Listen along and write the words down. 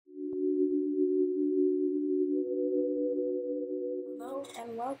Hello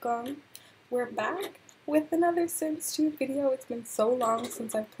and welcome. We're back with another Sims 2 video. It's been so long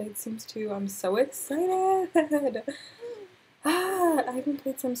since I've played Sims 2. I'm so excited. I haven't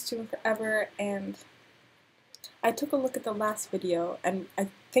played Sims 2 in forever, and I took a look at the last video, and I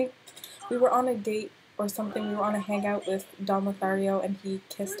think we were on a date or something. We were on a hangout with Lothario, and he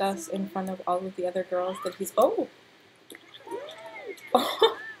kissed us in front of all of the other girls that he's— oh!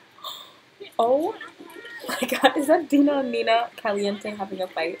 Oh my god, is that Dina and Nina Caliente having a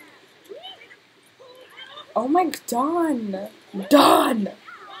fight? Oh my— Dawn! Dawn!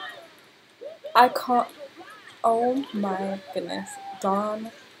 I can't— oh my goodness.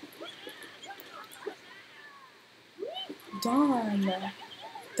 Dawn. Dawn.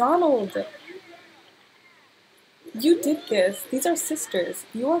 Donald! You did this. These are sisters.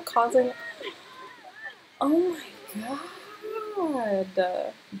 You are causing— oh my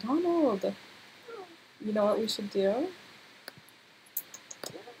god. Donald. You know what we should do?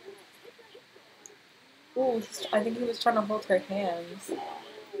 Ooh, I think he was trying to hold her hands.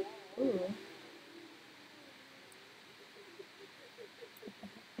 Ooh.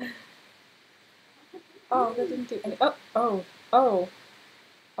 Oh, that didn't do any— oh, oh, oh,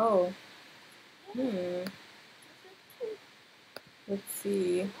 oh. Let's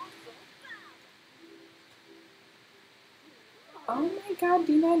see. Oh my god,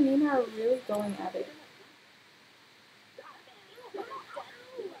 Dina and Nina are really going at it.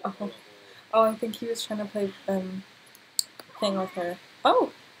 Oh. Oh, I think he was trying to play, thing with her.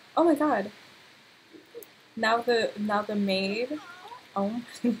 Oh! Oh my god. Now the maid. Oh.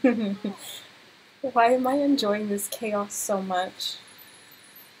 Why am I enjoying this chaos so much?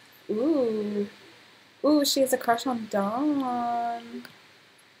 Ooh. Ooh, she has a crush on Dawn.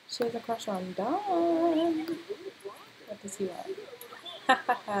 She has a crush on Dawn. What does he want? Ha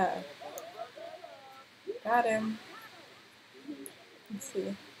ha ha. Got him. Let's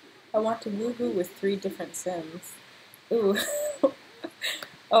see. I want to woohoo with 3 different Sims. Ooh.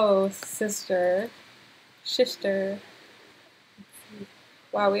 Oh, sister. Shister.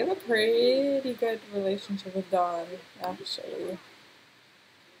 Wow, we have a pretty good relationship with Dawn, actually.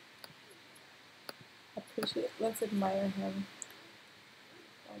 Appreciate— let's admire him.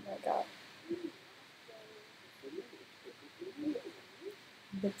 Oh my god.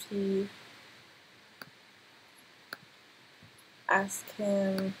 The tea. Ask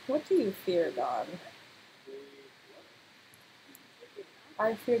him, what do you fear, Dawn?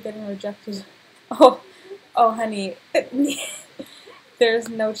 I fear getting rejected. Oh, honey. There's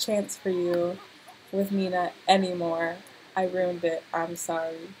no chance for you with Nina anymore. I ruined it. I'm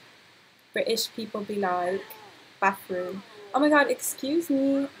sorry. British people be like, bathroom. Oh my god, excuse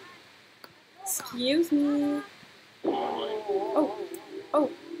me. Excuse me. Oh, oh,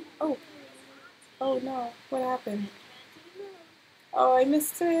 oh. Oh no, what happened? Oh, I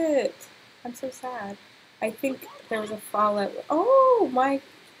missed it. I'm so sad. I think there was a fallout. Oh my—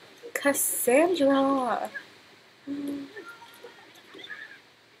 Cassandra!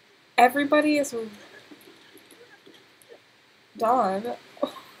 Everybody is— Dawn.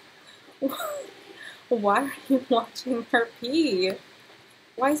 Why are you watching her pee?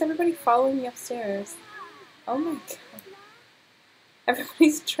 Why is everybody following me upstairs? Oh my god.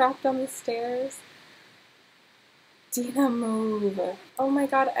 Everybody's trapped on the stairs. Dina, move. Oh my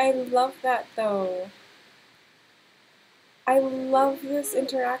god, I love that though. I love this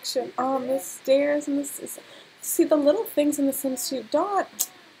interaction on the stairs, and this is— see the little things in the Sims 2. Dawn!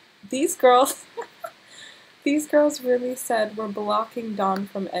 These girls— these girls really said we're blocking Dawn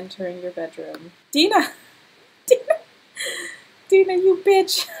from entering your bedroom. Dina! Dina! Dina, you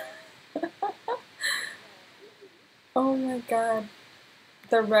bitch! Oh my god.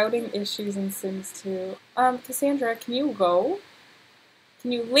 The routing issues in Sims 2. Cassandra, can you go?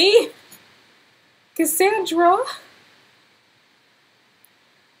 Can you leave? Cassandra!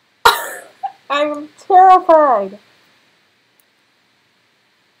 I am terrified!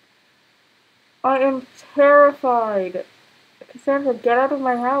 I am terrified! Cassandra, get out of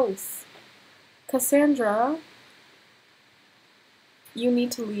my house! Cassandra? You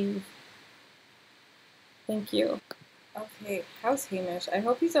need to leave. Thank you. Okay, how's Hamish? I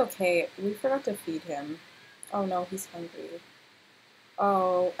hope he's okay. We forgot to feed him. Oh no, he's hungry.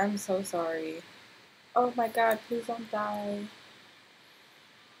 Oh, I'm so sorry. Oh my god, please don't die.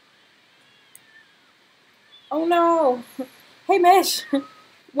 Oh no! Hamish!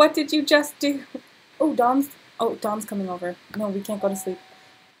 What did you just do? Oh, Dawn's coming over. No, we can't go to sleep.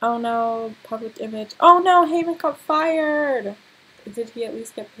 Oh no, public image. Oh no, Hamish got fired! Did he at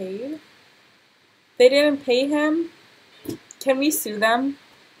least get paid? They didn't pay him? Can we sue them?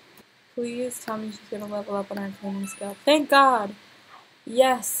 Please tell me she's gonna level up on our cleaning skill. Thank God!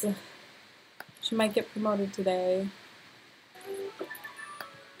 Yes! She might get promoted today.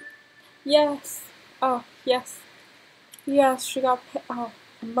 Yes! Oh, yes. Yes, she got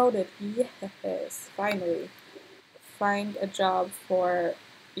promoted. Yes, finally. Find a job for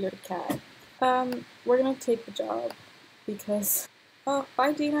your cat. We're gonna take the job because... Oh,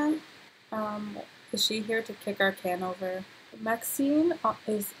 bye, Dina. Is she here to kick our can over? Maxine's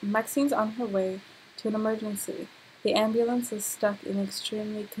on her way to an emergency. The ambulance is stuck in an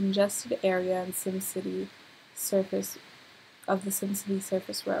extremely congested area in SimCity surface of the SimCity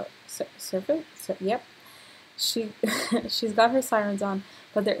surface road. Surface? Yep. She she's got her sirens on,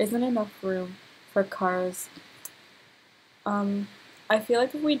 but there isn't enough room for cars. I feel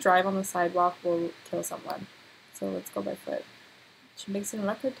like if we drive on the sidewalk, we'll kill someone. So let's go by foot. She makes it in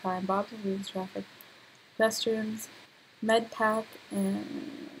record time. Bob's moves traffic. Pedestrians, med pack,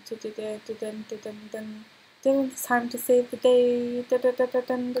 and it's time to save the day.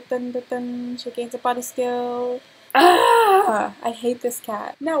 She gains a body skill. Ah! I hate this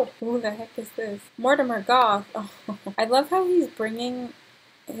cat. No, who the heck is this? Mortimer Goth. Oh. I love how he's bringing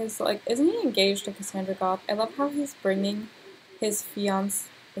his, like, isn't he engaged to Cassandra Goth? I love how he's bringing his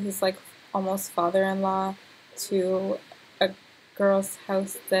his, like, almost father-in-law to a girl's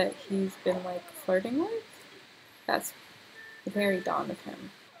house that he's been, like, flirting with. That's very Dawn of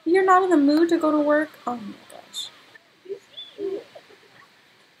him. You're not in the mood to go to work? Oh my gosh.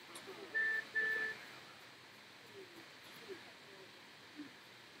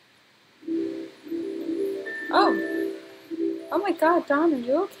 Oh. Oh my god, Dawn, are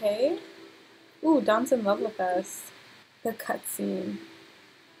you okay? Ooh, Dawn's in love with us. The cutscene.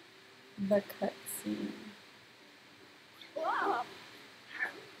 The cutscene. Oh.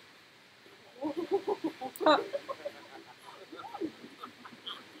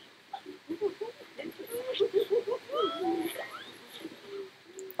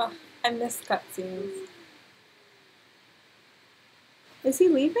 Oh, I miss cutscenes. Is he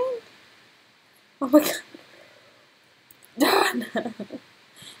leaving? Oh my god. Dawn!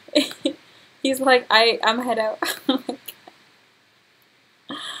 He's like, I'm head out. Oh my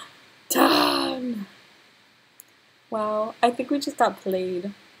god. Dawn! Wow, I think we just got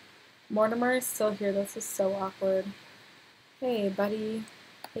played. Mortimer is still here. This is so awkward. Hey, buddy.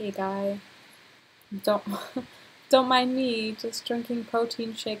 Hey, guy. Don't don't mind me, just drinking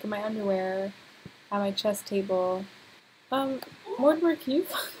protein shake in my underwear at my chess table. Mortimer, can you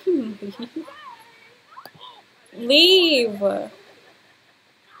fucking leave? Leave!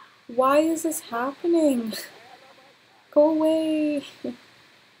 Why is this happening? Go away!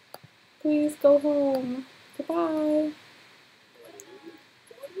 Please go home. Goodbye.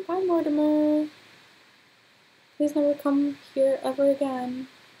 Bye, Mortimer. Please never come here ever again.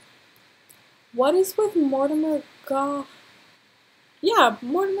 What is with Mortimer Goth? Yeah,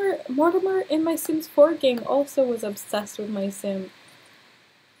 Mortimer in my Sims 4 game also was obsessed with my Sim.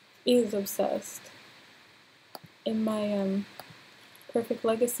 Is obsessed. In my Perfect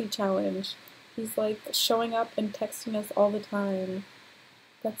Legacy challenge, he's like showing up and texting us all the time.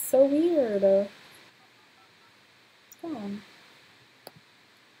 That's so weird. Come on.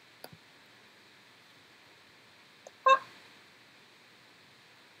 Ah.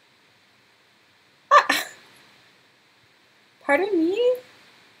 Ah. Pardon me?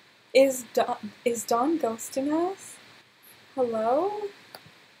 Is Dawn ghosting us? Hello?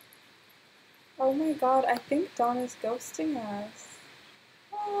 Oh my god, I think Dawn is ghosting us.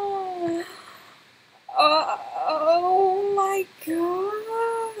 Oh, oh my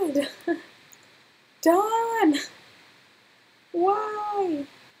god! Dawn! Why?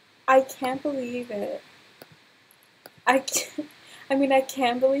 I can't believe it. I mean, I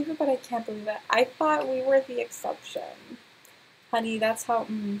can believe it, but I can't believe it. I thought we were the exception. Honey, that's how...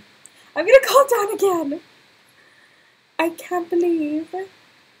 I'm gonna call Dawn again! I can't believe.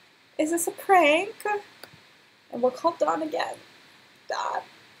 Is this a prank? And we'll call Dawn again. Dawn.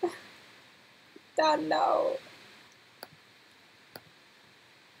 Dawn, no.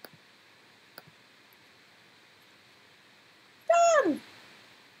 Dawn!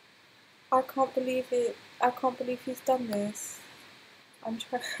 I can't believe it. I can't believe he's done this. I'm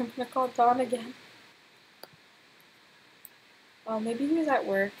gonna call Dawn again. Oh, maybe he was at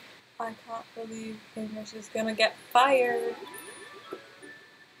work. I can't believe Hamish is gonna get fired.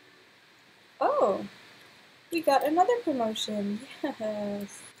 Oh, we got another promotion.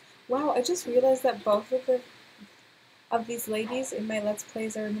 Yes. Wow, I just realized that both of these ladies in my Let's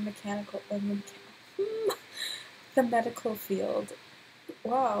Plays are in the medical field.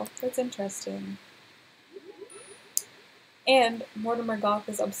 Wow, that's interesting. And Mortimer Goth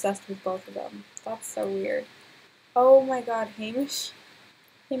is obsessed with both of them. That's so weird. Oh my god, Hamish.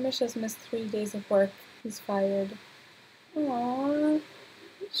 Hamish has missed 3 days of work. He's fired. Aww.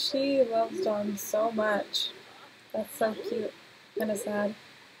 She loves Dawn so much. That's so cute. Kinda sad.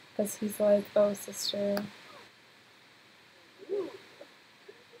 Because he's like, oh, sister.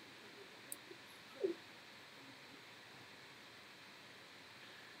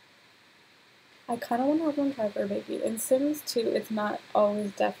 I kind of want to have one try for a baby. In Sims 2, it's not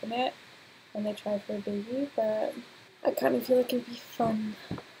always definite when they try for a baby, but I kind of feel like it'd be fun.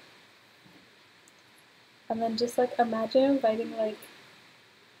 And then just like imagine inviting like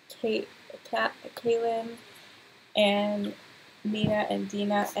Kaylin and Mina and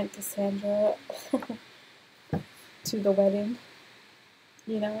Dina and Cassandra to the wedding,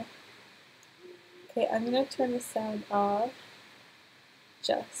 you know? Okay, I'm gonna turn the sound off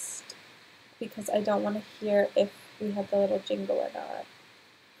just because I don't want to hear if we have the little jingle or not.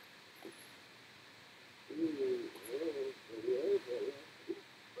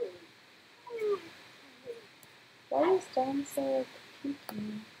 Why is Dom so like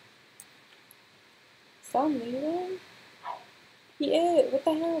peaky? Is Dom leaving? He is. What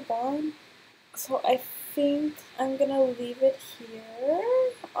the hell, Dom? So I think I'm gonna leave it here.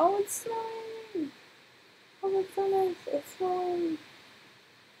 Oh, it's snowing. Oh, that's so nice. It's snowing.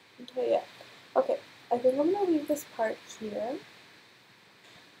 Okay, yeah. Okay, I think I'm gonna leave this part here.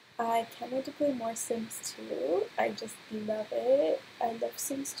 I can't wait to play more Sims 2. I just love it. I love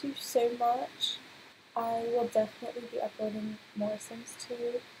Sims 2 so much. I will definitely be uploading more Sims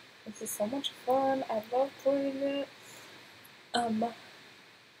 2. This is so much fun. I love playing it.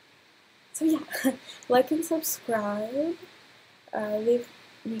 So yeah, like and subscribe. Leave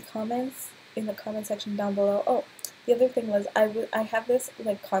me comments in the comment section down below. Oh, the other thing was I have this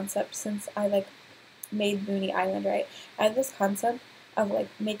like concept since I like made Mooney Island, right? I have this concept of like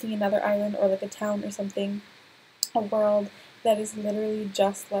making another island or like a town or something, a world that is literally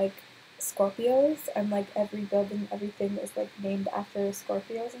just like Scorpios and like every building, everything is like named after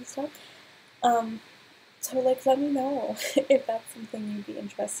Scorpios and stuff. So like let me know if that's something you'd be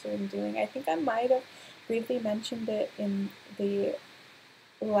interested in doing. I think I might have briefly mentioned it in the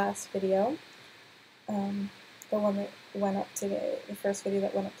last video, the one that went up today, the first video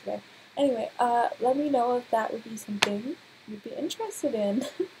that went up today. Anyway, let me know if that would be something you'd be interested in.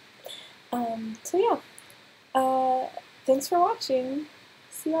 So yeah, thanks for watching.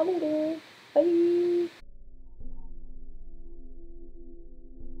 See y'all later. Bye!